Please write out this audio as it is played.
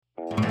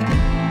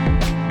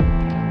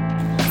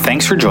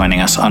Thanks for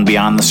joining us on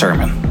Beyond the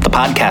Sermon, the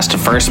podcast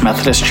of First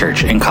Methodist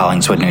Church in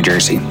Collingswood, New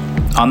Jersey.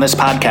 On this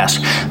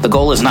podcast, the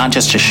goal is not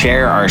just to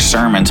share our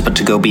sermons, but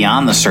to go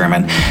beyond the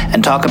sermon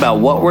and talk about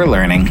what we're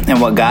learning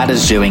and what God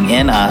is doing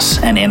in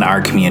us and in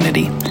our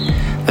community.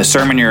 The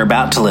sermon you're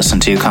about to listen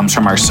to comes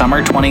from our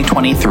Summer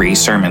 2023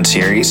 sermon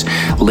series,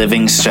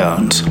 Living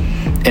Stones.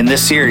 In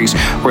this series,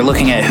 we're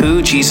looking at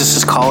who Jesus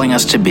is calling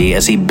us to be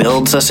as he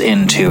builds us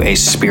into a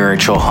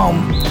spiritual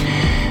home.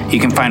 You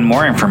can find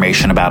more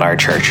information about our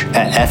church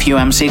at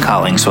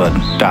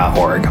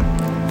fumccollingswood.org.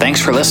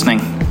 Thanks for listening.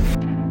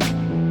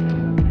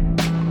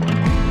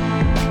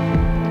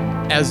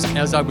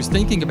 As I was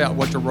thinking about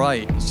what to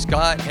write,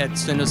 Scott had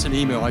sent us an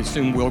email. I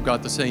assume Will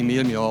got the same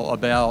email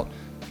about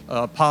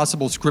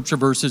possible scripture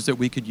verses that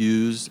we could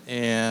use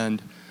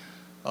and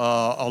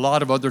a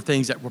lot of other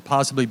things that would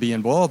possibly be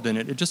involved in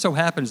it. It just so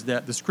happens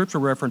that the scripture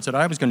reference that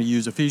I was going to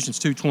use, Ephesians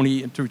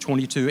 2:20 through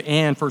 22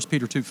 and 1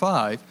 Peter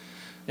 2:5,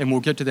 and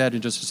we'll get to that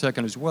in just a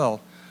second as well,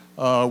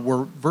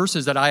 were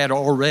verses that I had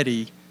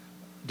already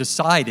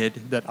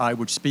decided that I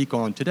would speak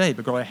on today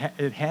because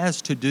it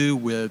has to do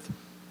with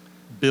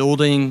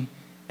building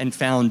and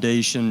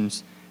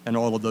foundations and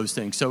all of those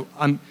things. So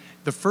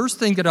the first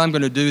thing that I'm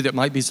going to do that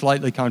might be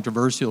slightly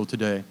controversial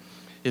today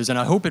is, and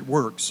I hope it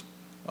works,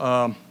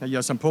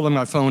 yes, I'm pulling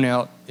my phone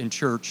out in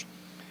church,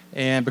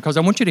 and because I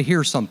want you to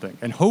hear something,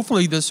 and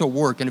hopefully this will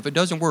work, and if it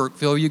doesn't work,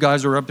 Phil, you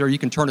guys are up there, you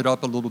can turn it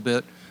up a little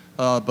bit,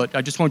 but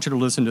I just want you to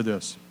listen to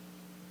this.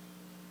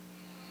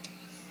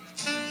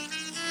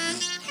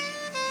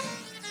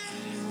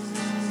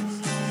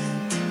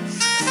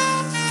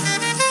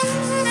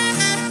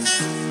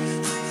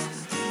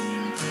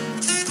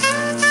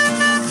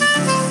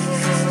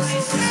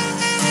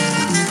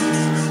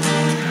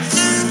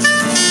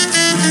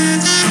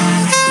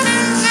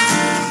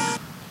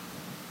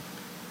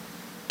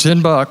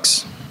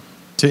 $10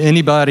 to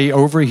anybody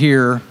over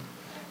here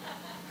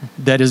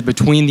that is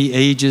between the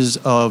ages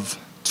of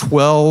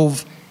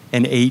 12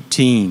 and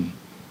 18,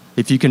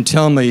 if you can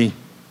tell me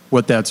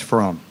what that's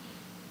from.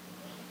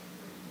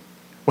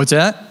 What's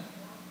that?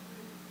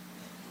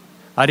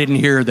 I didn't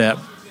hear that.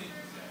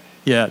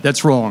 Yeah,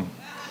 that's wrong.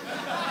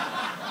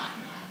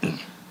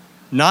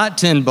 Not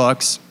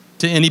 $10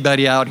 to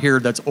anybody out here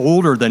that's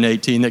older than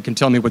 18 that can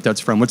tell me what that's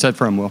from. What's that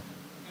from, Will?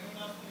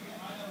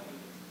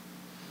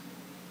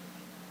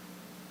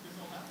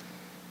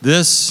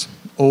 This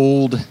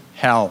old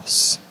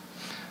house.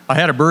 I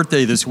had a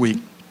birthday this week,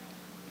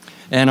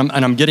 and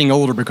I'm getting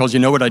older because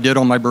you know what I did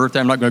on my birthday?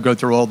 I'm not going to go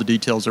through all the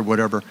details or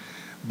whatever,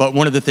 but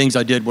one of the things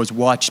I did was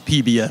watch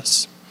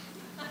PBS.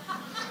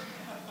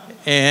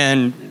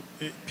 And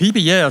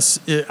PBS,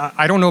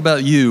 I don't know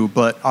about you,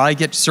 but I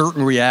get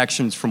certain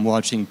reactions from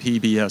watching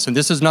PBS. And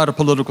this is not a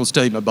political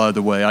statement, by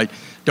the way.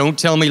 Don't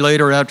tell me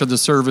later after the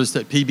service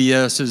that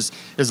PBS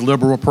is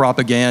liberal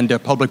propaganda,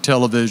 public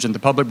television, the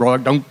public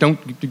broadcast.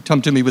 Don't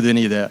come to me with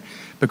any of that.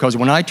 Because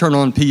when I turn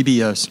on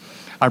PBS,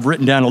 I've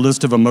written down a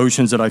list of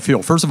emotions that I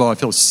feel. First of all, I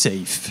feel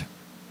safe.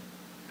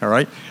 All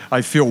right?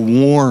 I feel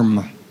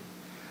warm.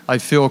 I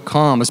feel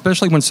calm,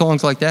 especially when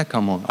songs like that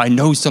come on. I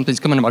know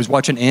something's coming up. I was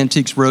watching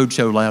Antiques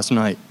Roadshow last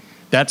night.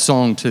 That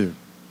song too.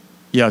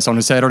 Yes, on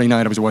a Saturday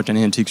night I was watching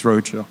Antiques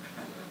Roadshow.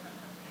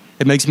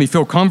 It makes me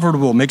feel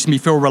comfortable, makes me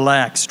feel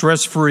relaxed,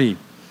 stress-free.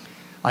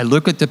 I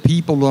look at the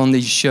people on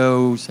these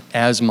shows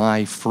as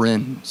my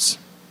friends,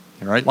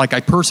 all right? Like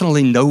I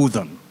personally know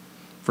them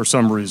for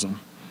some reason,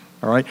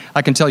 all right?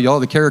 I can tell you all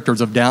the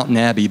characters of Downton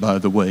Abbey, by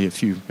the way,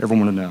 if you ever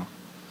want to know.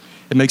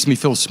 It makes me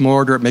feel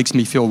smarter, it makes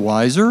me feel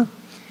wiser,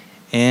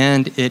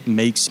 and it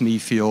makes me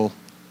feel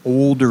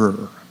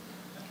older,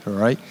 all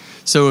right?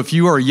 So if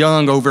you are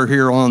young over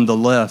here on the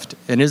left,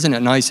 and isn't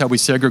it nice how we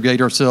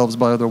segregate ourselves,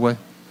 by the way?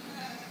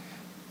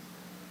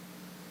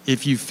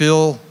 If you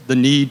feel the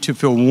need to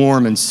feel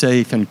warm and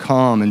safe and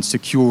calm and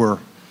secure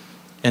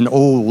and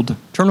old,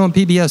 turn on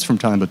PBS from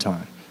time to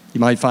time. You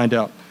might find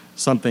out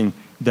something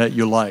that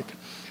you like.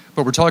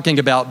 But we're talking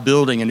about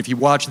building, and if you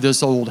watch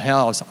This Old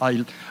House,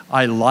 I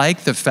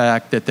like the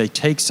fact that they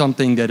take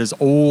something that is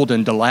old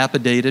and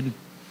dilapidated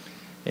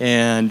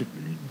and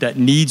that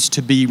needs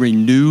to be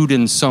renewed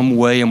in some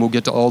way, and we'll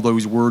get to all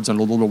those words in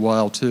a little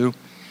while too.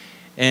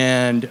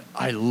 And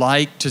I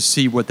like to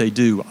see what they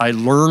do. I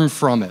learn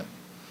from it.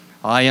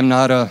 I'm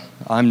not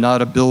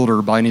a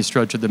builder by any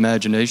stretch of the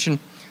imagination.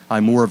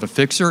 I'm more of a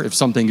fixer. If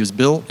something is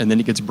built and then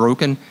it gets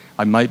broken,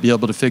 I might be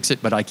able to fix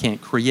it, but I can't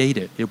create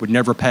it. It would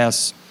never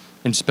pass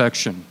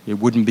inspection. It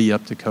wouldn't be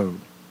up to code.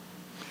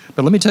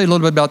 But let me tell you a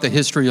little bit about the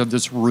history of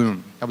this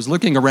room. I was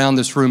looking around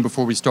this room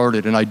before we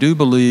started, and I do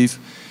believe,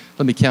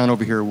 let me count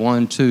over here,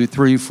 1, 2,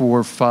 3,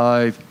 4,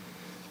 5,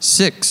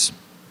 6.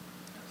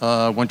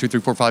 1, 2, 3,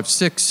 4, 5,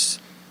 6,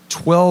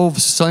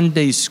 12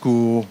 Sunday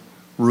school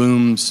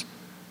rooms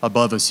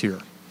above us here.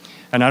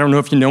 And I don't know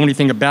if you know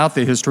anything about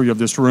the history of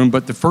this room,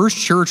 but the first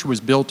church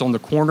was built on the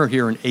corner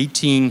here in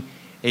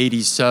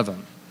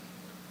 1887.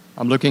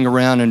 I'm looking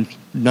around and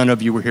none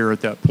of you were here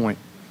at that point.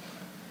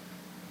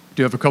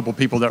 Do have a couple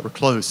people that were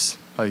close,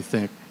 I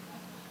think.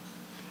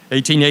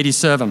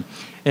 1887.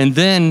 And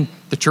then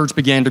the church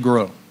began to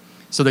grow.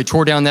 So they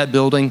tore down that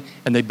building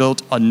and they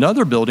built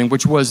another building,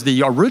 which was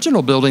the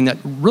original building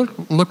that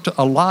looked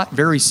a lot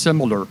very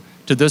similar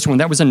to this one.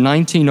 That was in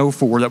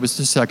 1904. That was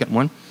the second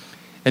one.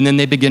 And then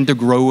they began to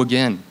grow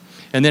again.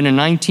 And then in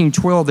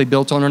 1912, they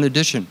built on an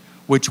addition,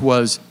 which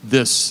was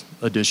this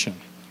addition,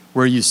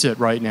 where you sit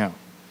right now,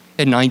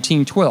 in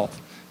 1912.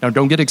 Now,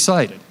 don't get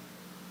excited.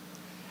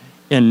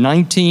 In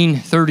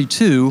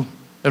 1932,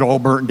 it all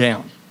burnt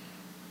down,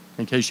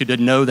 in case you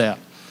didn't know that.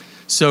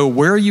 So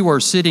where you are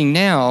sitting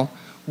now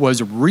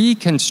was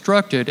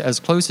reconstructed as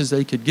close as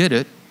they could get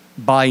it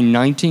by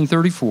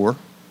 1934,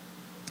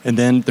 and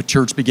then the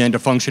church began to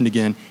function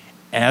again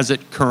as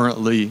it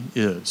currently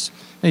is.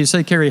 Now you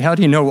say, Karry, how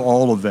do you know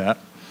all of that?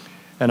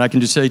 And I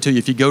can just say to you,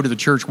 if you go to the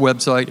church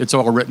website, it's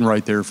all written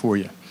right there for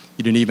you.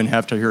 You didn't even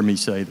have to hear me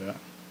say that.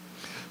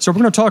 So we're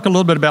going to talk a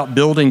little bit about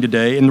building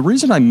today. And the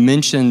reason I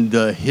mentioned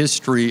the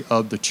history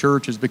of the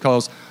church is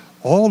because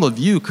all of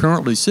you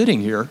currently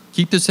sitting here,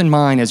 keep this in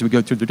mind as we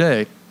go through the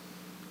day,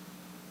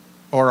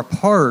 are a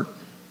part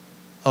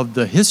of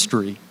the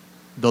history,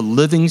 the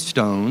living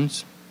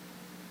stones,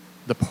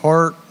 the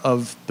part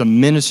of the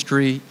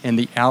ministry and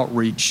the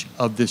outreach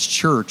of this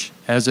church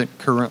as it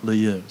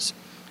currently is.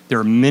 There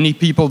are many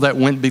people that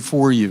went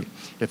before you.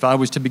 If I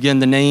was to begin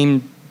the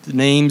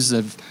names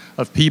of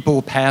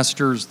people,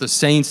 pastors, the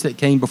saints that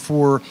came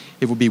before,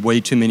 it would be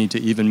way too many to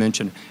even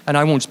mention. And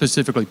I won't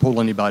specifically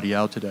pull anybody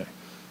out today.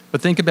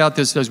 But think about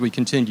this as we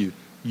continue.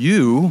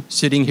 You,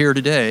 sitting here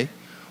today,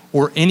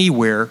 or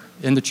anywhere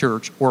in the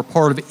church, or a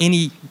part of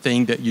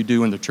anything that you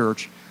do in the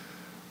church,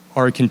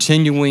 are a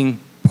continuing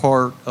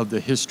part of the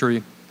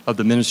history of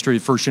the ministry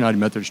of First United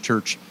Methodist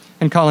Church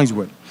in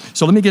Collingswood.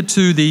 So let me get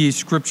to the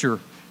scripture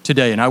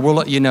today, and I will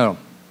let you know.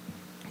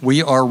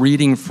 We are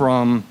reading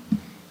from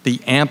the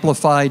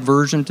Amplified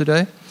Version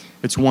today.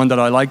 It's one that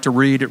I like to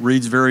read. It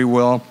reads very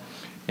well.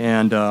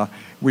 And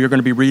we are going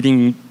to be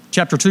reading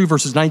chapter 2,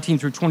 verses 19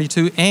 through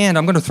 22. And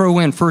I'm going to throw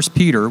in 1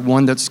 Peter,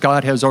 one that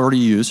Scott has already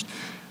used,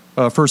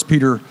 1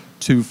 Peter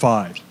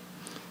 2:5.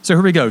 So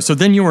here we go. So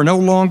then you are no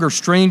longer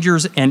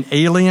strangers and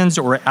aliens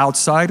or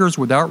outsiders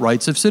without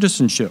rights of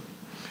citizenship,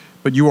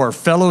 but you are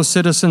fellow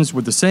citizens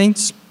with the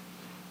saints,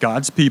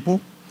 God's people,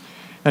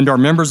 and are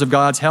members of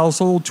God's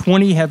household,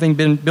 20 having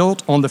been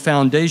built on the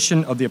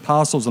foundation of the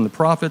apostles and the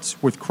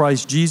prophets, with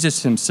Christ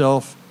Jesus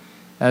himself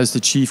as the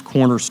chief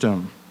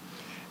cornerstone,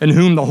 in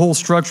whom the whole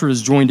structure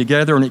is joined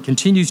together, and it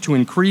continues to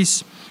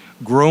increase,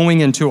 growing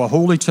into a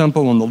holy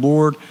temple in the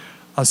Lord,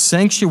 a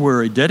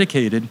sanctuary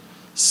dedicated,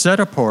 set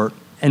apart,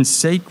 and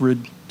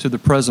sacred to the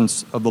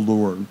presence of the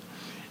Lord.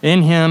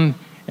 In him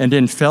and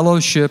in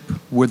fellowship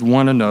with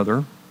one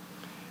another,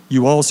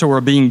 you also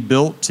are being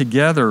built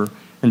together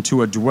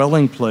into a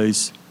dwelling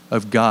place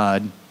of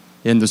God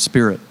in the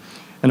Spirit.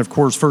 And of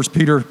course, 1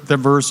 Peter, the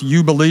verse,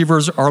 you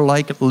believers are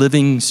like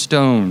living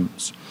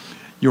stones.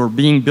 You're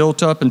being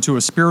built up into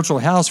a spiritual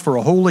house for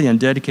a holy and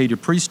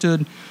dedicated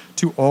priesthood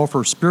to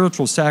offer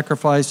spiritual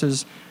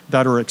sacrifices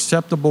that are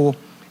acceptable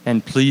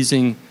and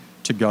pleasing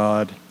to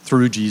God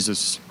through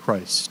Jesus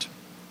Christ.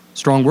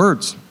 Strong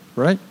words,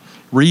 right?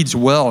 Reads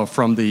well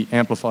from the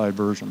Amplified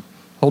Version.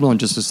 Hold on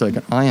just a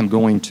second. I am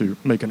going to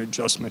make an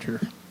adjustment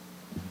here.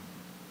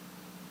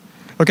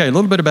 Okay, a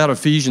little bit about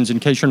Ephesians in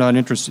case you're not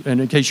interested,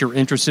 and in case you're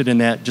interested in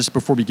that, just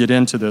before we get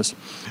into this.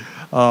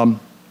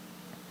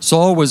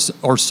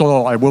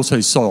 Saul, I will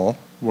say Saul,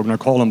 we're going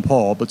to call him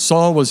Paul, but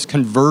Saul was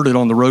converted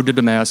on the road to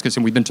Damascus,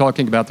 and we've been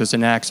talking about this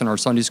in Acts in our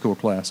Sunday school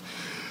class,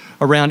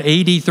 around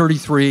AD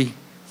 33,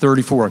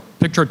 34.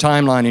 Picture a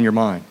timeline in your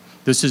mind.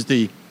 This is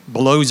the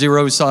below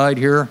zero side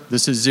here.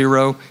 This is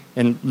zero,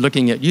 and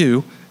looking at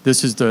you,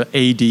 this is the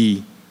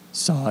AD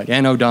side,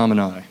 Anno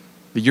Domini,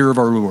 the year of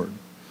our Lord.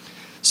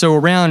 So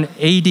around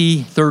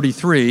AD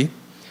 33,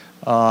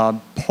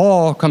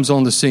 Paul comes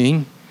on the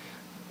scene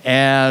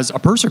as a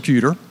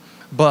persecutor,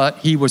 but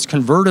he was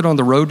converted on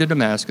the road to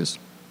Damascus.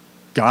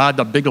 God,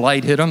 the big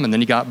light hit him, and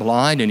then he got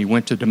blind, and he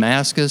went to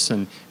Damascus,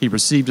 and he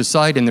received a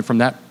sight, and then from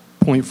that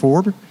point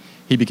forward,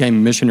 he became a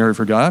missionary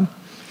for God.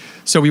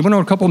 So he went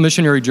on a couple of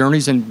missionary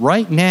journeys, and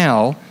right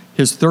now,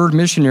 his third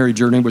missionary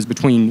journey was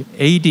between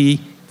AD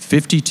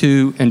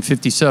 52 and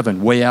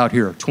 57, way out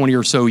here, 20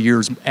 or so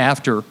years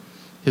after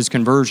his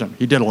conversion.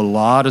 He did a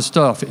lot of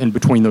stuff in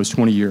between those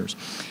 20 years.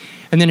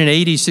 And then in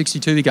AD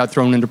 62, he got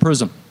thrown into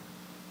prison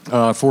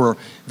for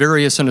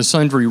various and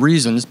sundry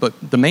reasons, but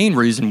the main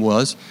reason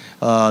was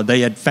they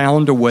had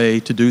found a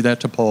way to do that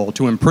to Paul,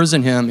 to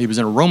imprison him. He was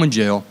in a Roman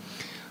jail,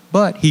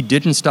 but he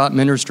didn't stop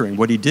ministering.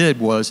 What he did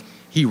was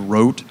he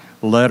wrote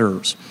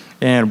letters.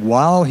 And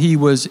while he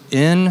was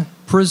in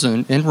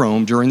prison in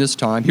Rome during this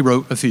time, he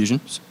wrote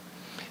Ephesians,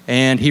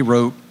 and he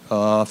wrote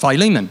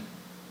Philemon.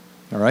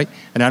 All right?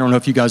 And I don't know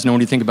if you guys know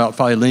anything about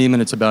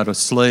Philemon. It's about a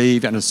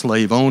slave and a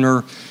slave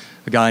owner,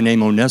 a guy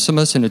named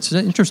Onesimus. And it's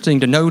interesting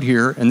to note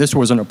here, and this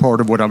wasn't a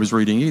part of what I was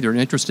reading either,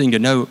 interesting to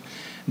note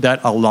that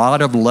a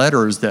lot of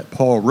letters that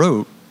Paul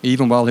wrote,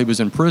 even while he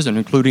was in prison,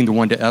 including the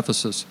one to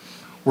Ephesus,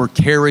 were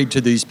carried to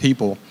these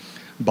people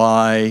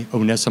by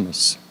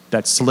Onesimus,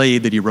 that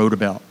slave that he wrote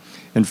about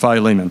in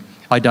Philemon.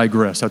 I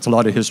digress. That's a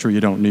lot of history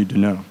you don't need to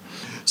know.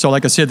 So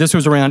like I said, this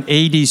was around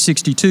AD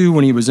 62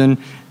 when he was in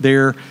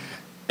there.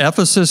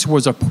 Ephesus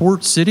was a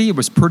port city. It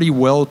was pretty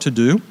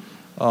well-to-do.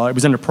 It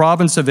was in the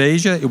province of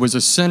Asia. It was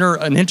a center,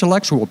 an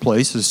intellectual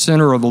place, a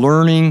center of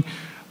learning.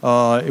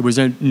 It was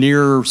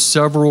near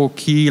several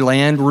key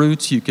land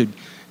routes. You could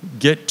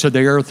get to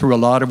there through a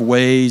lot of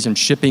ways, and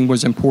shipping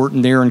was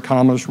important there, and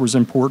commerce was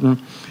important.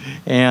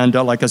 And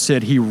like I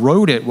said, he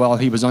wrote it while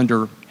he was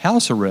under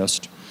house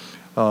arrest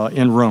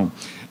in Rome.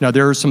 Now,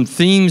 there are some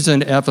themes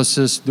in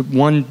Ephesus, the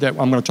one that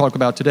I'm going to talk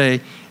about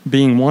today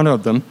being one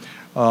of them.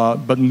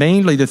 But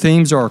mainly the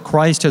themes are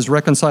Christ has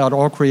reconciled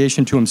all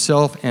creation to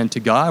himself and to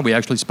God. We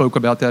actually spoke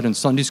about that in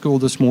Sunday school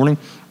this morning,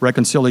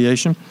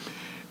 reconciliation.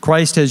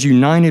 Christ has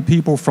united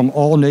people from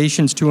all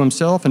nations to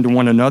himself and to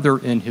one another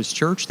in his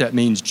church. That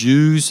means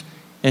Jews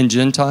and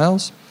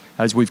Gentiles,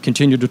 as we've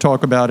continued to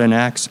talk about in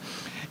Acts.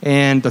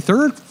 And the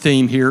third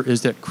theme here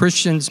is that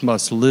Christians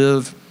must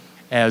live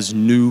as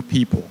new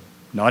people,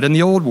 not in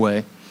the old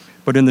way,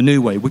 but in the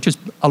new way, which is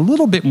a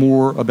little bit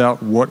more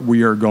about what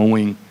we are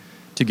going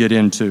to get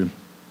into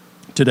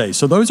today.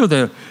 So those are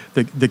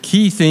the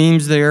key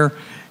themes there,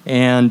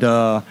 and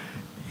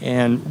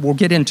we'll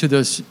get into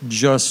this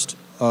just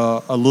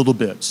a little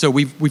bit. So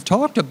we've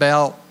talked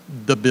about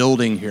the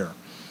building here.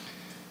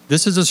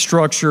 This is a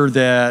structure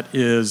that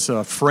is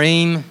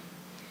frame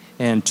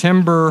and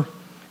timber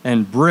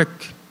and brick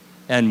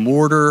and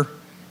mortar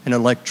and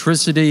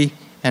electricity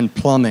and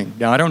plumbing.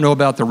 Now, I don't know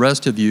about the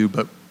rest of you,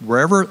 but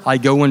wherever I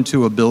go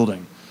into a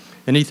building,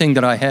 anything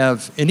that I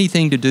have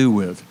anything to do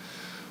with,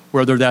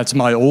 whether that's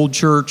my old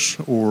church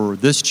or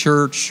this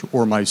church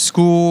or my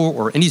school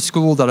or any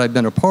school that I've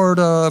been a part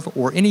of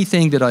or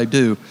anything that I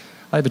do,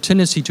 I have a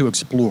tendency to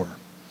explore.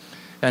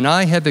 And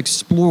I have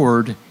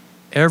explored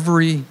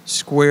every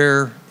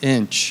square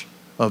inch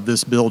of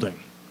this building,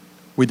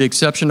 with the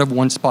exception of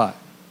one spot.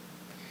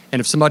 And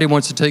if somebody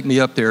wants to take me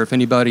up there, if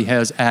anybody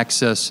has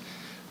access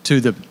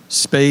to the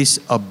space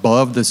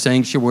above the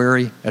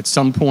sanctuary, at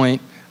some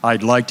point,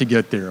 I'd like to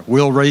get there.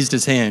 Will raised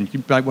his hand.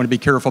 You might want to be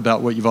careful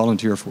about what you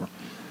volunteer for.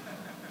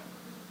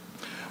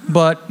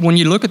 But when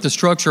you look at the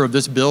structure of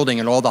this building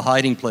and all the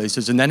hiding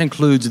places, and that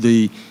includes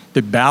the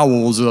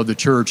bowels of the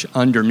church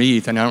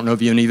underneath, and I don't know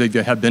if any of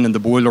you have been in the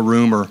boiler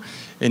room or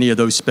any of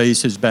those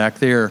spaces back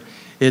there,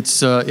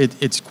 it's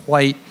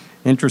quite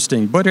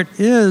interesting. But it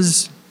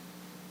is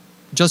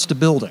just a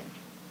building.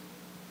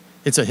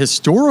 It's a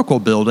historical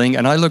building,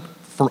 and I look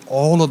for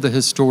all of the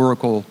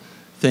historical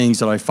things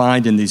that I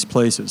find in these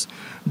places.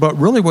 But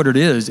really what it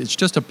is, it's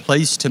just a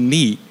place to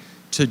meet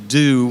to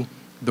do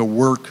the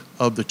work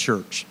of the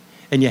church.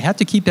 And you have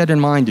to keep that in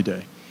mind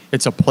today.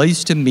 It's a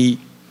place to meet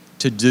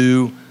to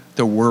do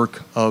the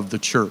work of the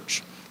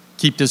church.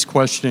 Keep this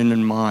question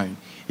in mind.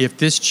 If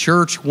this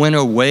church went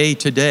away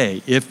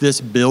today, if this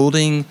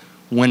building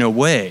went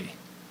away,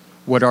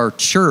 would our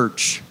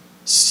church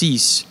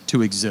cease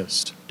to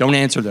exist? Don't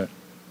answer that.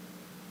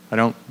 We're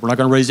not going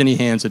to raise any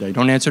hands today.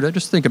 Don't answer that.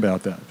 Just think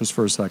about that just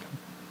for a second.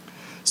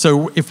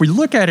 So if we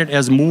look at it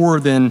as more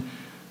than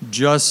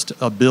just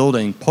a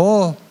building,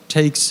 Paul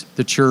takes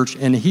the church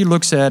and he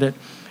looks at it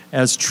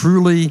as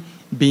truly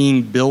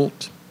being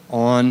built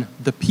on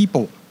the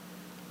people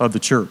of the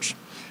church,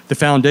 the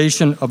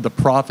foundation of the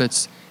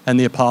prophets and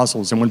the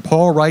apostles. And when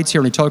Paul writes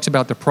here and he talks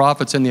about the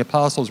prophets and the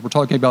apostles, we're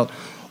talking about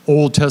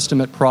Old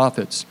Testament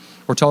prophets.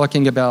 We're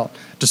talking about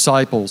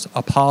disciples,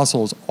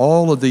 apostles,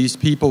 all of these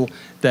people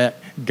that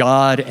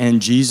God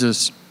and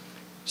Jesus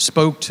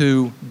spoke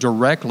to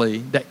directly,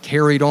 that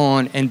carried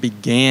on and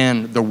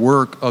began the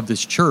work of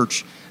this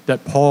church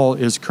that Paul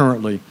is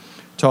currently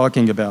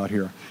talking about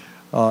here.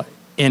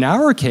 In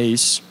our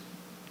case,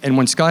 and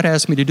when Scott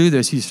asked me to do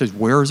this, he says,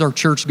 where is our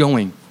church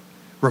going?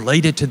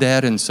 Related to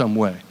that in some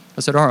way.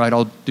 I said, all right,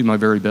 I'll do my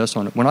very best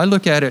on it. When I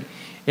look at it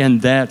in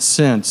that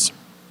sense,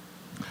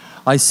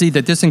 I see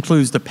that this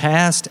includes the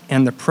past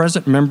and the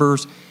present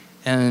members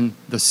and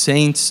the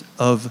saints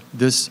of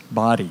this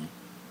body,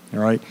 all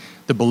right?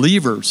 The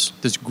believers,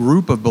 this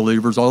group of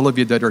believers, all of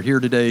you that are here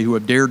today who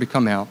have dared to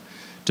come out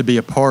to be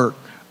a part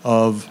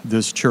of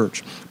this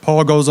church.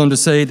 Paul goes on to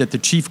say that the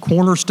chief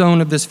cornerstone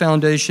of this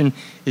foundation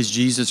is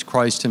Jesus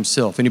Christ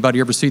himself.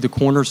 Anybody ever see the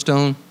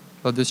cornerstone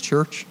of this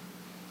church?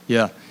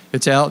 Yeah,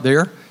 it's out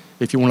there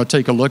if you want to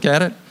take a look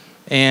at it.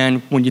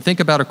 And when you think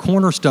about a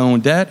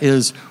cornerstone, that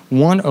is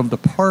one of the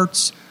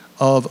parts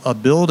of a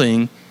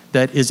building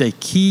that is a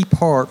key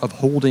part of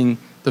holding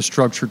the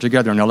structure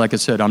together. Now, like I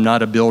said, I'm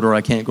not a builder.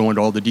 I can't go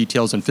into all the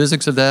details and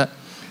physics of that.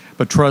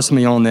 But trust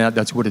me on that.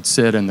 That's what it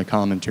said in the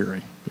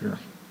commentary here.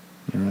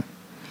 All right.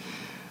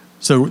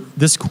 So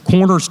this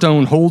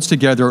cornerstone holds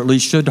together, or at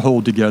least should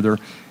hold together,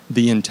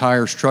 the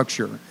entire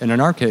structure. And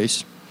in our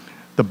case,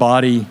 the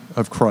body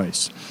of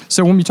Christ.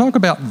 So when we talk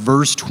about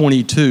verse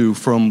 22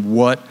 from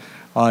what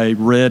I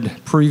read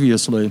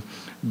previously,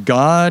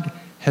 God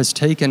has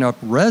taken up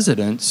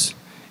residence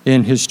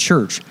in his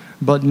church,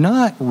 but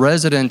not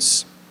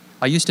residence.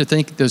 I used to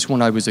think this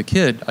when I was a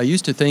kid. I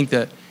used to think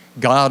that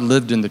God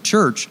lived in the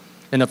church,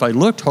 and if I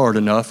looked hard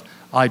enough,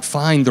 I'd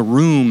find the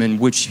room in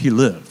which he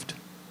lived.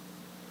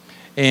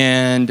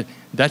 And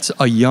that's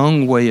a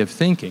young way of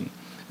thinking.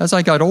 As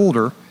I got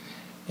older,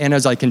 and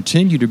as I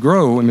continue to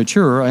grow and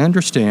mature, I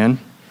understand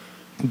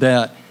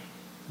that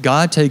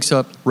God takes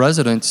up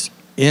residence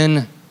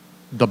in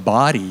the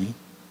body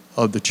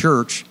of the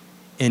church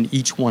in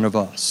each one of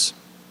us,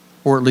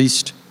 or at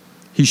least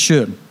he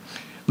should.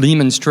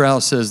 Lehman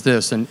Strauss says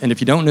this, and if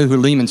you don't know who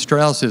Lehman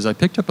Strauss is, I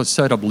picked up a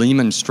set of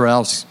Lehman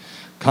Strauss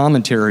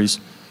commentaries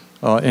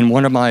in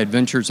one of my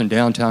adventures in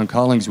downtown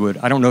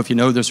Collingswood. I don't know if you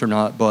know this or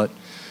not, but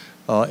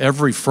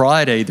every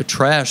Friday the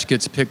trash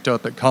gets picked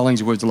up at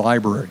Collingswood's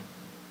library.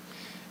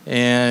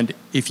 And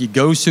if you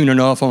go soon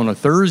enough on a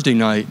Thursday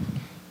night,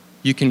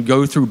 you can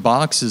go through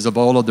boxes of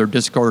all of their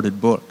discarded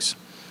books,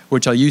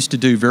 which I used to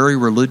do very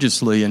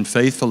religiously and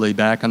faithfully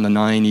back in the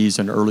 90s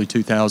and early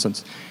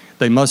 2000s.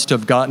 They must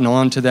have gotten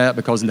on to that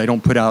because they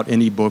don't put out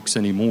any books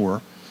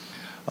anymore.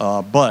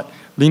 But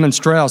Lehman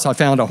Strauss, I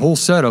found a whole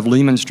set of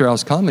Lehman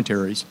Strauss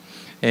commentaries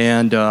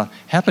and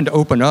happened to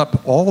open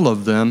up all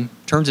of them.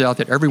 Turns out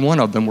that every one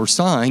of them were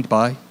signed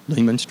by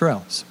Lehman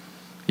Strauss.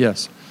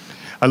 Yes.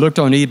 I looked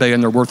on eBay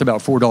and they're worth about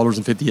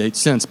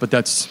 $4.58, but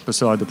that's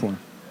beside the point.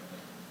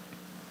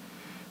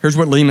 Here's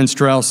what Lehman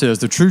Strauss says.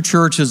 The true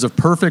church is of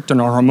perfect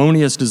and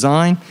harmonious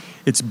design.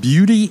 Its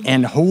beauty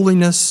and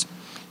holiness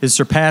is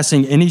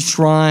surpassing any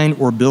shrine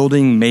or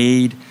building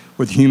made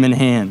with human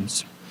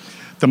hands.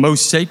 The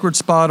most sacred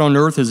spot on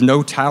earth is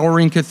no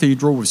towering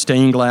cathedral with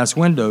stained glass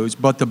windows,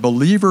 but the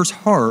believer's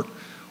heart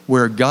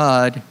where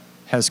God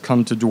has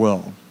come to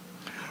dwell.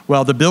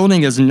 While the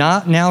building is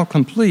not now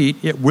complete,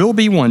 it will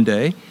be one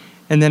day,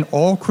 and then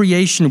all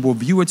creation will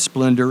view its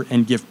splendor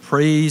and give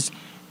praise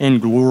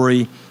and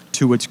glory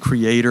to its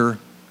creator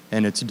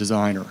and its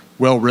designer.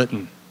 Well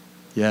written.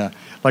 Yeah.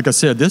 Like I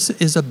said, this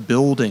is a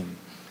building.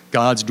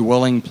 God's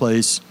dwelling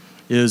place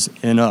is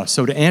in us.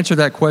 So to answer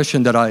that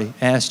question that I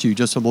asked you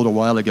just a little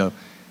while ago,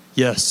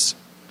 yes,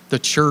 the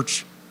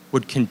church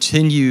would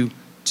continue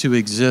to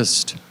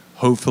exist,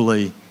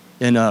 hopefully,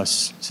 in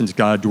us, since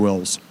God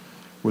dwells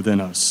within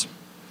us.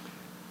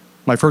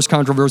 My first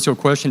controversial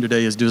question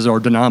today is, does our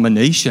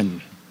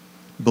denomination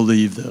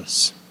believe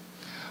this?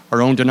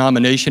 Our own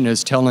denomination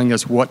is telling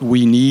us what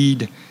we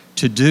need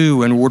to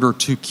do in order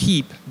to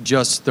keep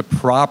just the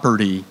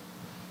property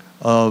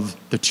of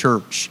the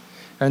church.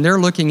 And they're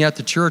looking at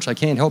the church, I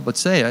can't help but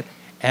say it,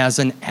 as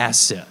an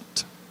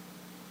asset.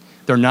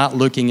 They're not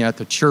looking at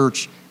the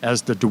church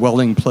as the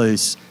dwelling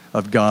place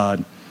of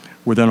God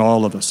within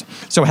all of us.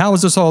 So how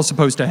is this all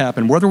supposed to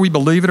happen? Whether we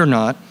believe it or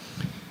not,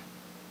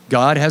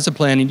 God has a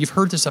plan, and you've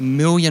heard this a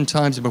million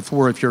times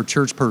before if you're a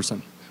church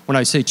person. When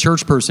I say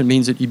church person, it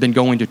means that you've been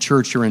going to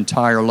church your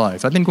entire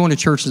life. I've been going to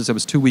church since I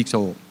was 2 weeks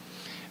old,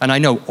 and I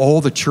know all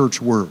the church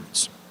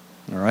words,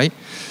 all right?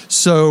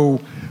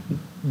 So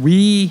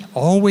we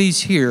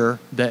always hear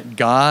that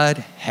God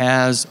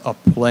has a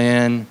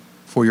plan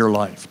for your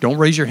life. Don't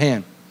raise your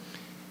hand.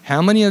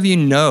 How many of you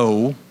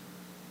know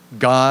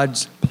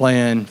God's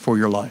plan for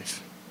your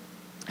life?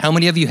 How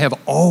many of you have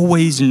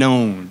always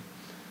known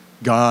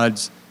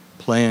God's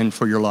plan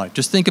for your life?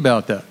 Just think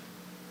about that.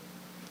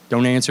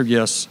 Don't answer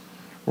yes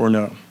or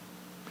no.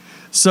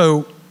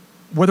 So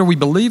whether we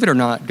believe it or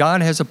not,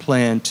 God has a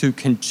plan to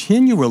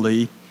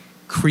continually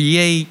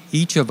create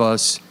each of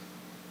us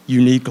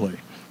uniquely.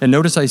 And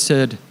notice I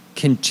said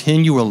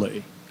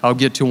continually. I'll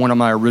get to one of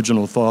my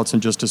original thoughts in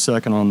just a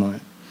second on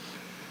that.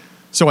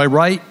 So I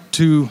write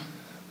to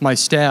my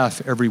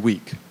staff every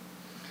week.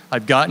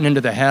 I've gotten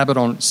into the habit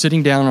on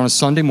sitting down on a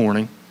Sunday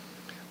morning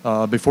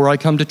before I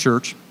come to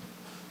church,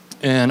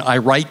 and I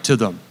write to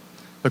them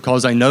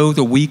because I know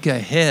the week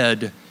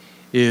ahead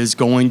is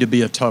going to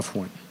be a tough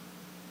one.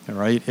 All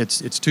right?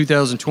 It's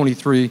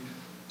 2023,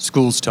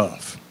 school's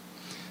tough.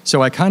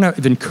 So I kind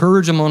of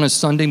encourage them on a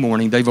Sunday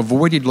morning. They've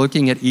avoided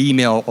looking at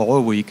email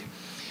all week,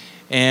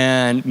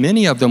 and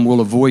many of them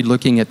will avoid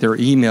looking at their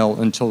email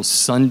until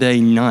Sunday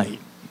night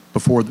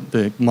before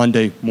the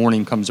Monday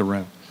morning comes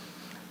around.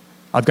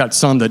 I've got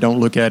some that don't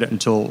look at it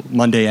until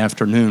Monday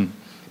afternoon,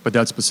 but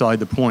that's beside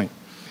the point.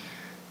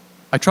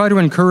 I try to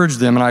encourage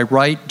them, and I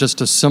write just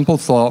a simple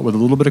thought with a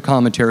little bit of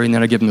commentary, and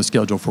then I give them the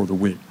schedule for the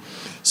week.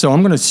 So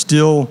I'm going to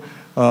steal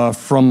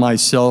from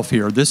myself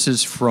here. This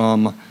is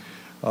from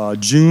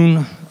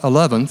June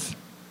 11th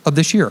of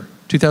this year,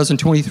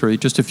 2023,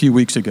 just a few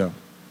weeks ago.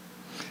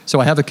 So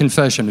I have a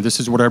confession. This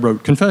is what I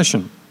wrote.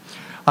 Confession.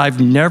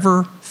 I've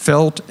never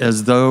felt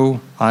as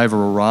though I've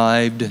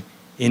arrived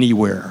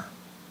anywhere.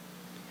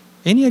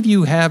 Any of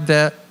you have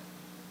that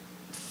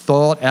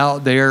thought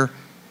out there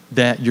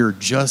that you're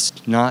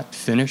just not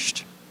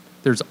finished?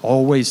 There's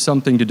always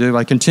something to do.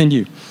 I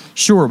continue.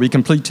 Sure, we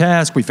complete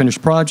tasks, we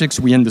finish projects,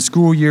 we end the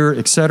school year,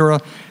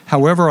 etc.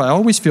 However, I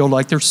always feel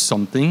like there's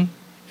something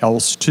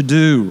else to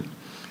do.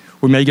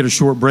 We may get a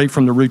short break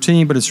from the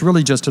routine, but it's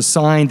really just a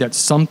sign that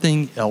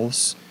something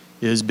else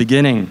is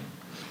beginning.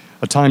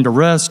 A time to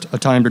rest, a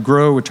time to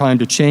grow, a time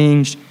to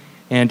change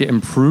and to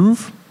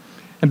improve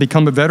and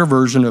become a better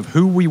version of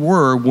who we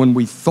were when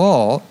we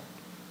thought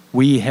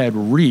we had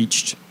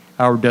reached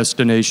our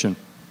destination.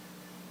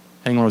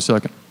 Hang on a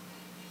second.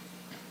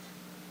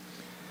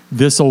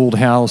 This Old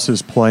House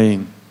is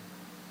playing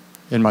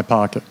in my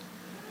pocket.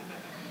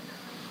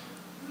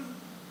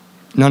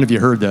 None of you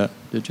heard that,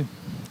 did you?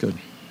 Good.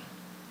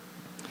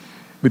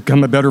 We've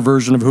become a better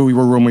version of who we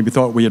were when we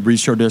thought we had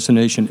reached our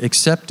destination.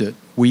 Accept it.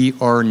 We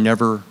are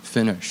never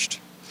finished.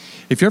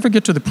 If you ever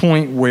get to the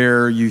point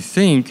where you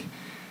think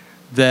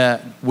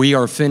that we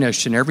are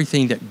finished and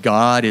everything that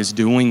God is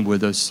doing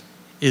with us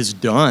is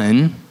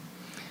done,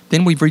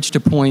 then we've reached a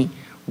point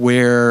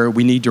where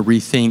we need to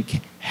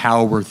rethink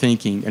how we're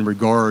thinking in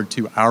regard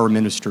to our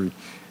ministry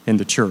in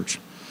the church.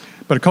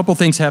 But a couple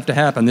things have to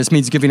happen. This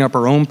means giving up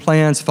our own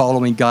plans,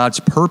 following God's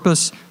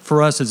purpose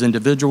for us as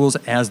individuals,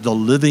 as the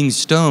living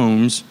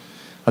stones.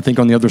 I think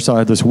on the other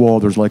side of this wall,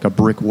 there's like a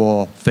brick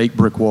wall, fake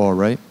brick wall,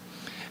 right?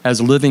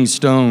 As living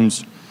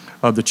stones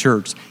of the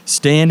church.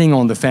 Standing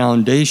on the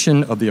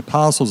foundation of the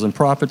apostles and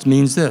prophets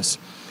means this.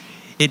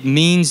 It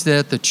means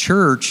that the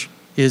church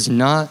is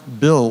not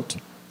built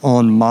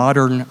on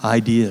modern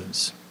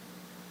ideas.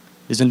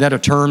 Isn't that a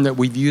term that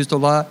we've used a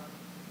lot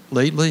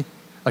lately?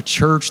 A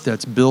church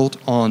that's built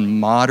on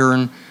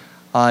modern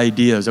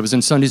ideas. I was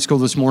in Sunday school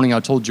this morning.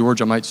 I told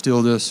George I might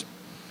steal this.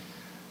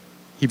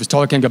 He was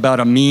talking about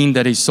a meme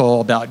that he saw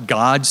about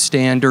God's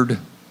standard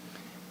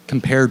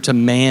compared to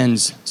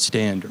man's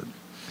standard.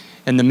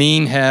 And the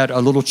meme had a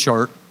little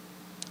chart,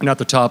 and at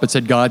the top it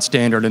said God's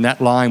standard, and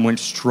that line went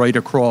straight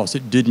across.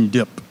 It didn't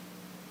dip.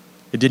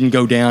 It didn't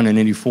go down in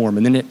any form.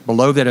 And then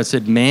below that it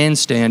said man's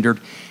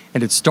standard,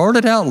 and it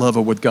started out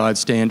level with God's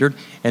standard,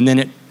 and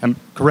then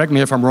correct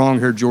me if I'm wrong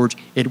here, George,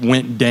 it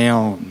went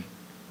down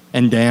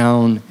and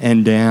down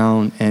and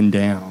down and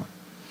down.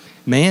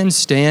 Man's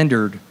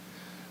standard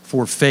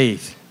for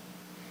faith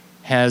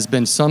has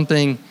been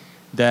something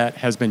that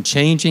has been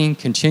changing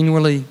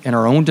continually in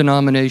our own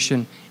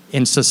denomination,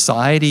 in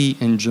society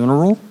in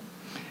general,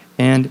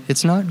 and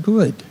it's not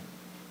good.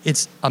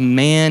 It's a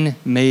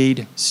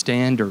man-made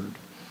standard.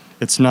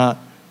 It's not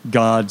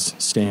God's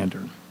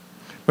standard.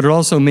 But it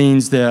also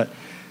means that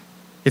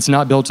it's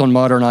not built on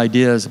modern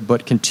ideas,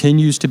 but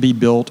continues to be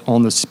built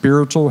on the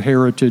spiritual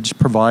heritage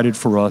provided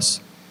for us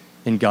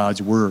in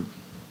God's Word.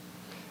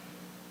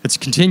 It's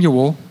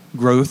continual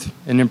growth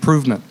and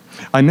improvement.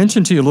 I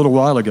mentioned to you a little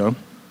while ago,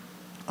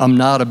 I'm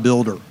not a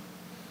builder.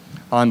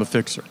 I'm a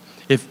fixer.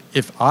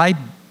 If I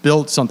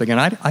built something, and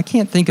I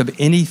can't think of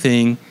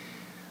anything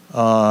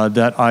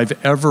that I've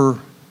ever,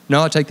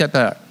 no, I take that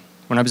back.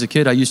 When I was a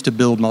kid, I used to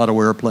build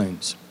model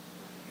airplanes,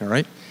 all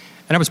right?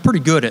 And I was pretty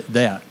good at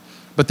that.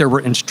 But there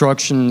were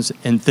instructions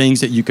and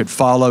things that you could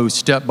follow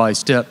step by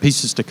step,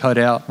 pieces to cut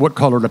out, what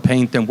color to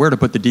paint them, where to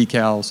put the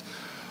decals,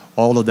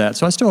 all of that.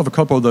 So I still have a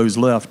couple of those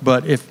left.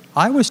 But if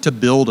I was to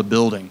build a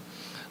building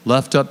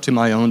left up to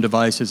my own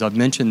devices, I've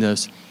mentioned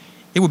this,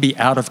 it would be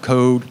out of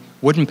code,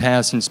 wouldn't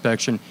pass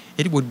inspection,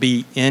 it would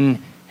be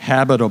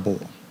inhabitable,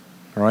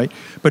 all right?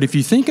 But if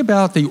you think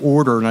about the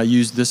order, and I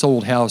used this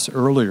old house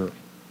earlier,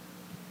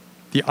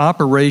 the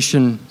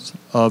operations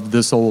of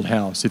this old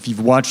house, if you've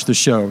watched the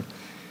show,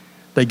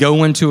 they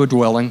go into a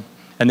dwelling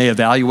and they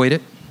evaluate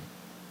it,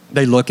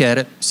 they look at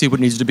it, see what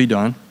needs to be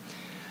done,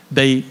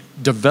 they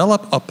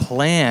develop a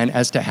plan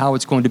as to how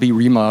it's going to be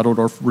remodeled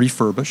or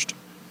refurbished,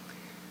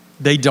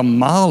 they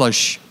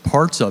demolish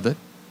parts of it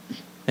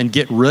and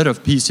get rid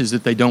of pieces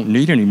that they don't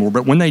need anymore.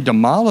 But when they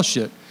demolish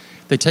it,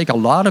 they take a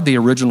lot of the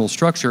original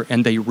structure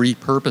and they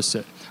repurpose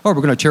it. Oh,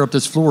 we're going to tear up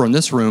this floor in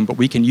this room, but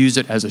we can use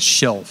it as a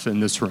shelf in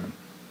this room,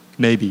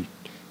 maybe,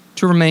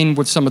 to remain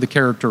with some of the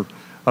character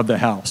of the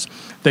house.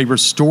 They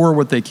restore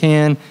what they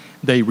can,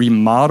 they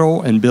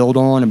remodel and build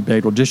on and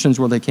make additions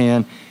where they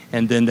can,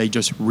 and then they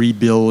just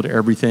rebuild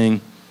everything,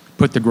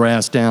 put the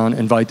grass down,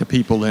 invite the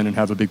people in, and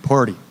have a big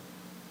party.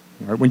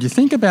 All right? When you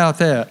think about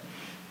that,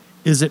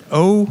 is it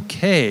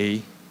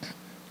okay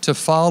to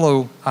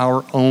follow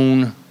our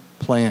own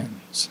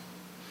plans?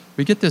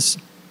 We get this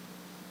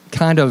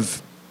kind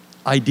of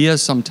idea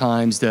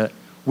sometimes that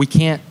we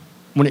can't,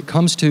 when it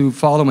comes to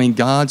following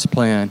God's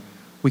plan,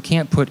 we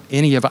can't put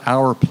any of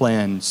our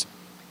plans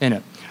in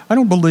it. I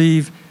don't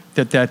believe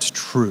that that's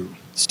true.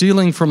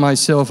 Stealing from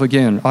myself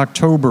again,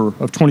 October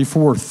of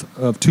 24th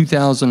of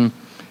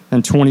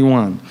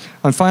 2021.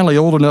 I'm finally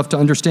old enough to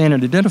understand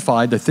and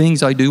identify the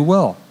things I do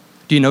well.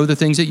 Do you know the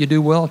things that you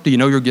do well? Do you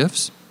know your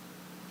gifts?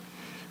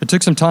 It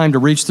took some time to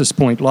reach this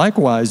point.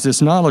 Likewise,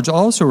 this knowledge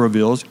also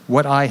reveals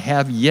what I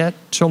have yet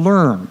to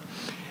learn.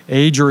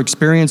 Age or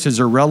experience is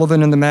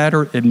irrelevant in the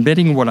matter.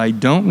 Admitting what I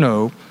don't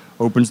know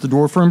opens the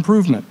door for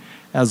improvement,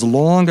 as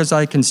long as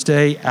I can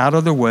stay out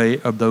of the way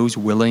of those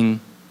willing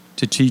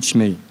to teach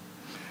me.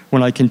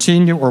 When I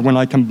continue, or when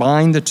I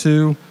combine the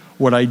two,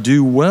 what I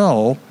do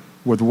well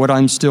with what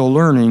I'm still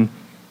learning,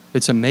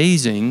 it's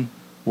amazing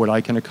what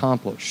I can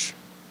accomplish.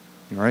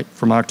 All right,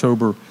 from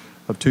October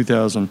of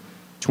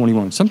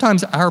 2021.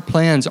 Sometimes our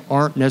plans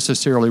aren't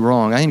necessarily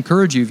wrong. I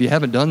encourage you, if you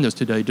haven't done this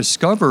today,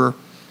 discover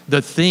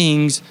the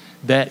things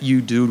that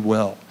you do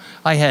well.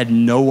 I had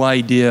no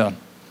idea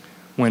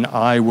when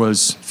I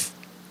was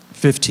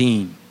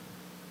 15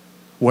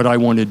 what I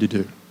wanted to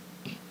do.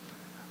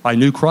 I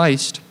knew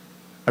Christ.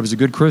 I was a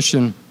good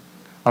Christian.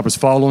 I was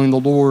following the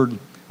Lord.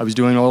 I was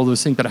doing all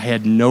those things, but I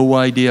had no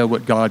idea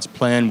what God's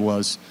plan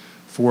was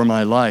for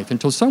my life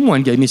until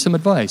someone gave me some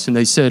advice. And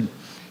they said,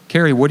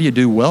 Karry, what do you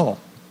do well?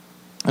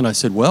 And I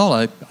said, well,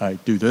 I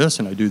do this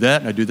and I do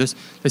that and I do this.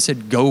 They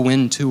said, go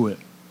into it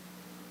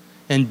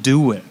and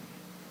do it.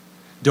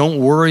 Don't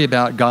worry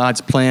about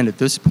God's plan at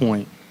this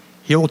point.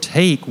 He'll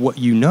take what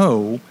you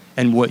know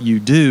and what you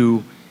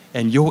do,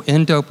 and you'll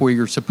end up where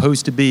you're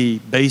supposed to be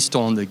based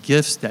on the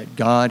gifts that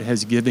God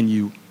has given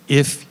you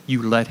if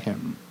you let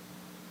him.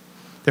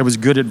 That was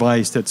good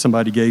advice that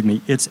somebody gave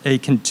me. It's a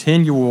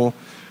continual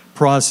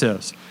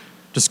process,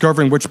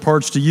 discovering which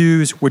parts to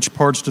use, which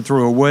parts to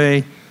throw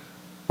away,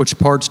 which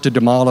parts to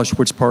demolish,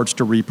 which parts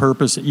to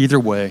repurpose. Either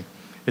way,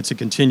 it's a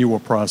continual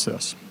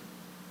process.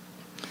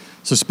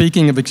 So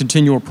speaking of a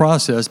continual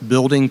process,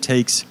 building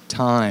takes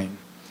time.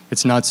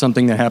 It's not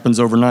something that happens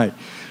overnight.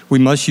 We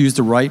must use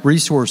the right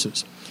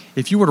resources.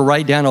 If you were to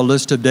write down a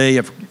list today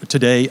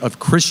of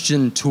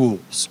Christian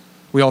tools,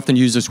 we often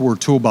use this word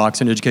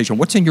toolbox in education.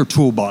 What's in your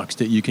toolbox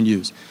that you can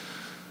use?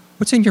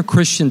 What's in your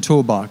Christian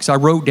toolbox? I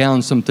wrote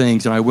down some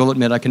things, and I will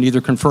admit I can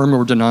either confirm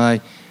or deny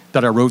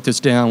that I wrote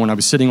this down when I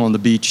was sitting on the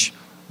beach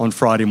on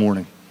Friday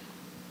morning.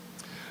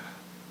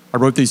 I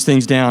wrote these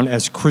things down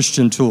as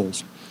Christian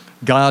tools.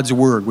 God's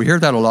Word. We hear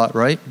that a lot,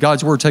 right?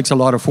 God's Word takes a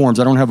lot of forms.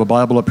 I don't have a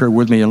Bible up here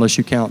with me unless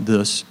you count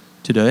this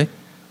today,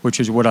 which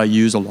is what I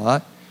use a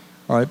lot.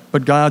 All right,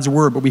 but God's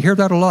Word. But we hear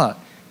that a lot.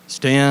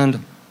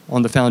 Stand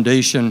on the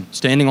foundation,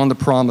 standing on the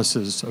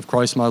promises of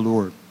Christ my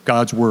Lord,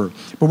 God's Word.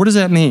 But what does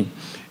that mean?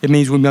 It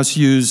means we must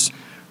use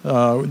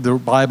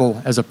the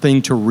Bible as a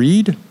thing to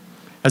read,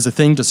 as a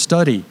thing to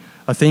study,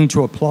 a thing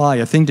to apply,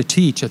 a thing to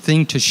teach, a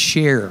thing to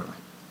share.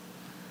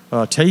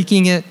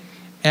 Taking it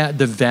at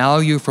the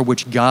value for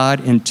which God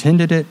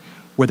intended it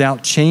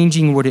without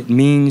changing what it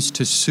means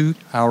to suit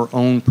our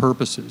own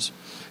purposes.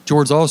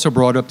 George also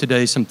brought up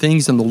today some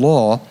things in the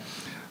law,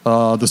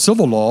 the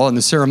civil law and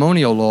the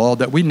ceremonial law,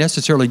 that we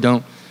necessarily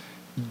don't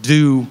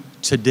do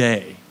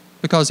today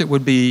because it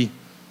would be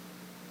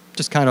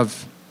just kind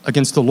of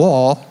against the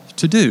law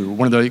to do.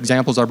 One of the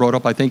examples I brought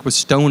up, I think, was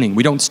stoning.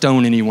 We don't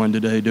stone anyone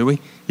today, do we?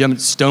 You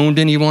haven't stoned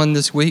anyone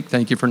this week.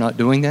 Thank you for not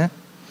doing that.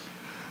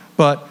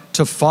 But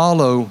to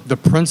follow the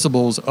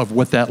principles of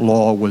what that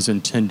law was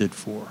intended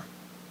for,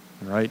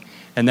 right?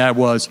 And that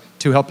was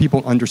to help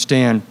people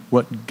understand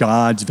what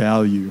God's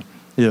value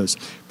is.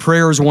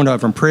 Prayer is one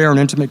of them. Prayer and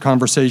intimate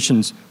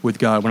conversations with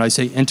God. When I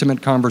say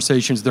intimate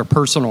conversations, they're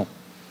personal.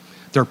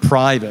 They're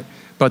private,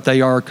 but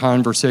they are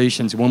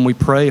conversations. When we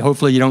pray,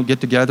 hopefully you don't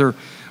get together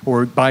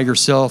or by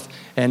yourself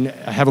and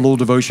have a little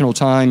devotional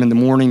time in the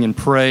morning and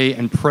pray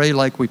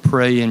like we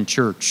pray in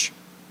church.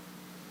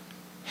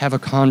 Have a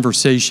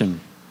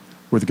conversation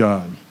with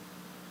God.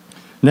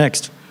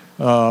 Next,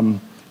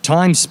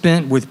 time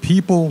spent with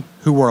people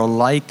who are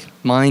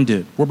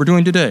like-minded. What we're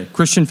doing today,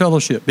 Christian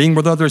fellowship, being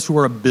with others who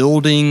are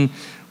building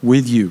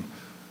with you.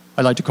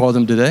 I like to call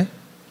them today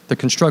the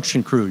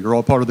construction crew. You're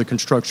all part of the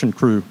construction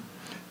crew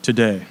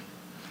today.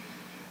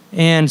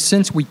 And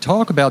since we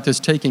talk about this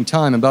taking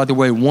time, and by the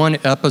way, one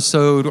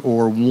episode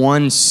or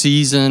one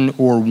season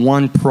or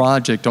one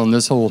project on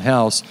this whole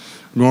house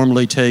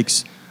normally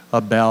takes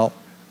about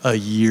a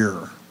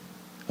year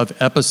of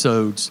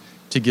episodes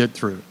to get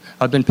through.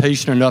 I've been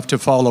patient enough to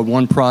follow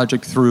one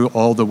project through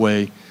all the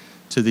way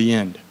to the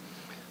end.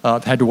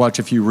 I've had to watch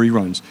a few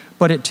reruns,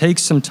 but it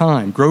takes some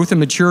time. Growth and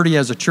maturity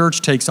as a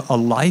church takes a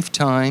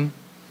lifetime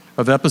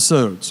of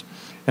episodes.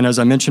 And as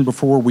I mentioned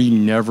before, we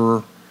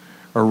never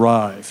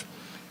arrive.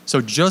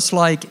 So just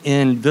like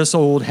in this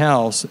old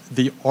house,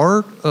 the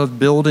art of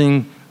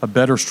building a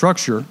better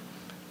structure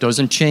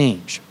doesn't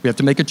change. We have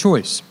to make a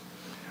choice.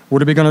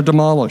 What are we going to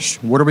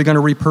demolish? What are we going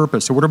to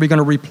repurpose? What are we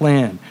going to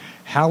replan?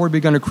 How are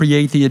we going to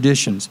create the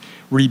additions?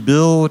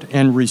 Rebuild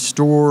and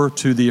restore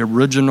to the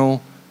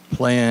original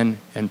plan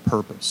and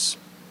purpose.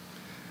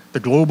 The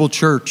global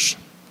church,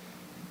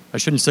 I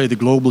shouldn't say the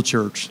global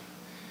church,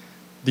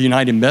 the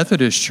United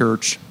Methodist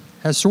Church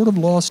has sort of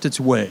lost its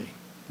way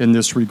in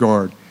this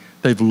regard.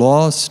 They've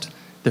lost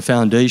the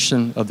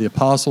foundation of the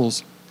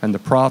apostles and the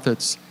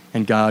prophets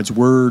and God's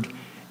word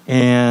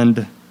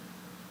and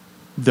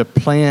the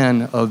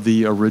plan of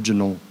the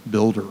original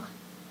builder.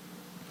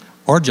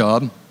 Our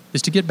job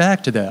is to get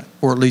back to that,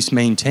 or at least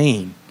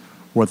maintain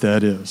what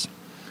that is.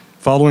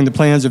 Following the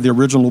plans of the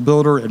original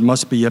builder, it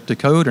must be up to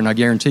code, and I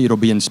guarantee it'll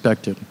be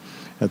inspected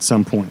at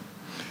some point.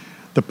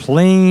 The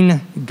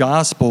plain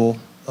gospel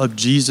of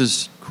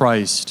Jesus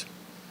Christ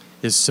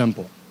is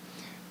simple.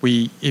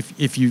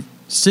 If you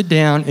sit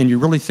down and you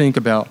really think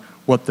about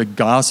what the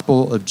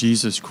gospel of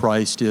Jesus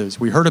Christ is,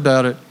 we heard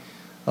about it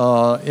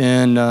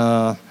in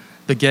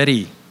the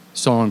Getty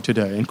song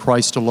today, in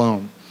Christ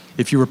Alone.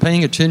 If you were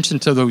paying attention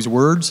to those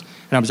words,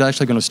 and I was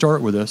actually going to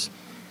start with this,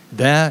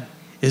 that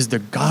is the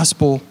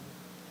gospel,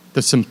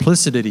 the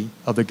simplicity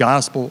of the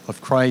gospel of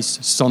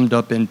Christ summed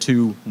up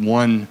into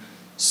one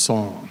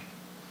song.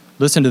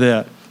 Listen to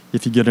that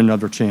if you get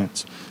another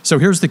chance. So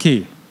here's the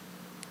key.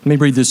 Let me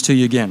read this to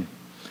you again.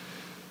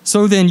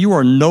 So then you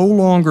are no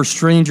longer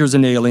strangers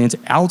and aliens,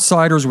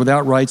 outsiders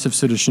without rights of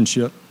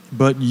citizenship,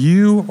 but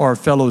you are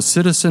fellow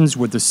citizens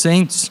with the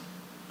saints,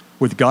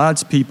 with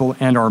God's people,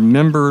 and are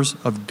members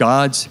of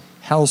God's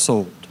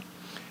household,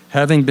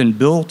 having been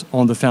built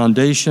on the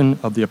foundation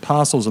of the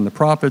apostles and the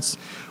prophets,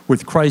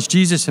 with Christ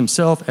Jesus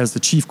himself as the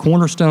chief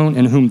cornerstone,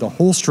 in whom the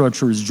whole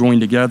structure is joined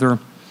together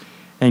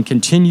and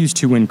continues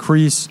to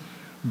increase,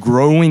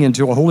 growing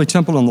into a holy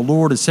temple in the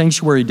Lord, a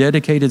sanctuary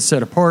dedicated,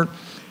 set apart,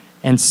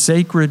 and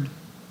sacred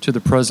to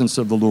the presence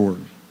of the Lord.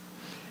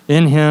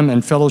 In him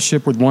and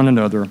fellowship with one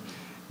another,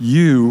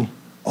 you,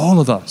 all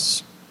of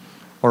us,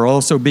 are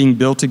also being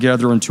built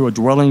together into a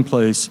dwelling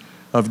place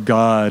of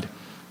God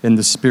in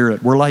the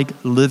Spirit. We're like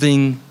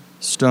living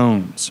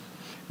stones,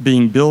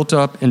 being built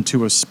up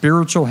into a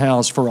spiritual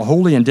house for a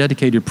holy and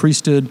dedicated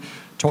priesthood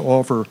to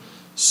offer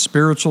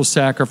spiritual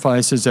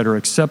sacrifices that are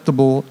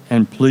acceptable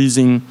and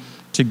pleasing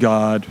to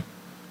God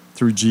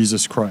through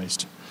Jesus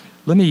Christ.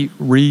 Let me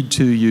read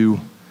to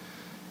you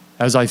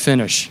as I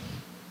finish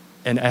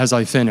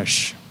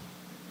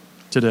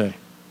today.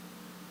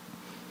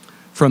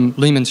 From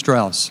Lehman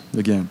Strauss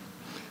again.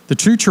 The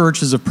true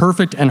church is a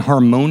perfect and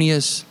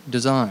harmonious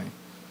design.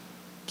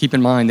 Keep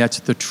in mind, that's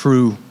the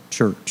true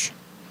church.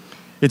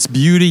 Its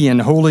beauty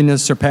and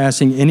holiness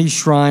surpassing any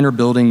shrine or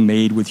building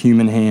made with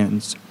human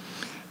hands.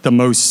 The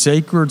most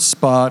sacred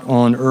spot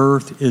on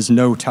earth is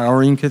no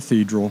towering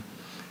cathedral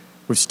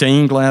with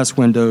stained glass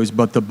windows,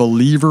 but the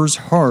believer's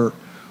heart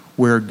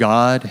where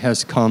God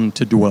has come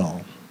to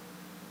dwell.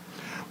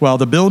 While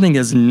the building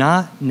is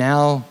not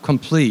now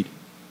complete,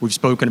 we've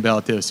spoken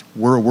about this,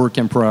 we're a work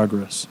in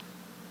progress.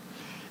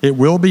 It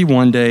will be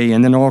one day,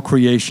 and then all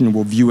creation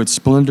will view its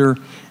splendor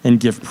and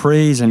give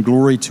praise and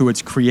glory to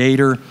its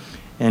creator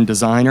and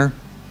designer.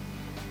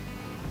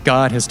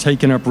 God has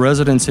taken up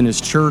residence in his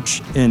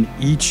church in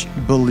each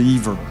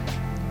believer.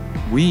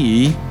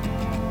 We,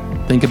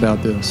 think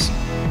about this,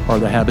 are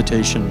the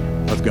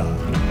habitation of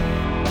God.